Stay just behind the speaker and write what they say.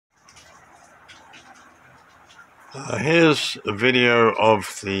Here's a video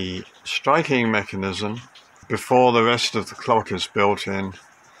of the striking mechanism before the rest of the clock is built in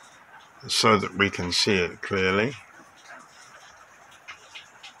so that we can see it clearly.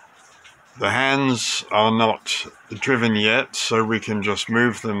 The hands are not driven yet, so we can just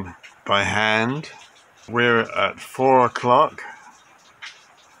move them by hand. We're at 4 o'clock.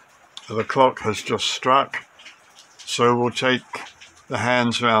 The clock has just struck, so we'll take the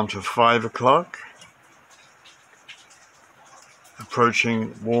hands round to 5 o'clock.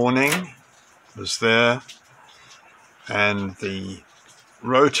 Approaching warning was there, and the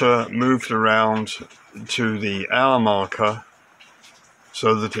rotor moved around to the hour marker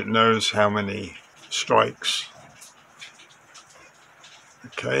so that it knows how many strikes.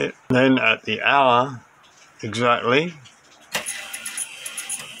 Okay, then at the hour exactly,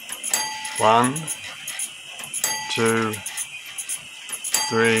 1, 2,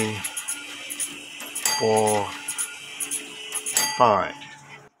 3, 4, 5.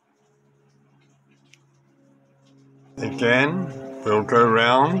 Again, we'll go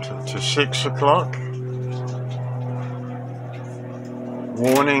round to 6 o'clock.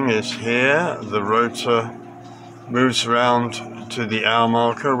 Warning is here. The rotor moves around to the hour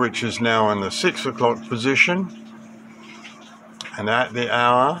marker, which is now in the 6 o'clock position. And at the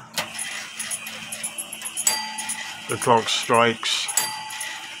hour, the clock strikes .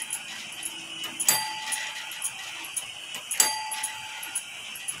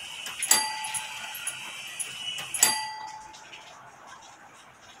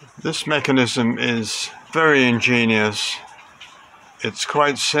 This mechanism is very ingenious. It's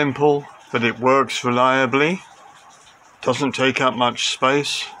quite simple, but it works reliably. Doesn't take up much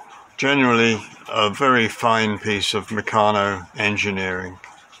space. Generally, a very fine piece of Meccano engineering.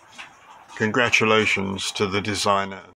 Congratulations to the designer.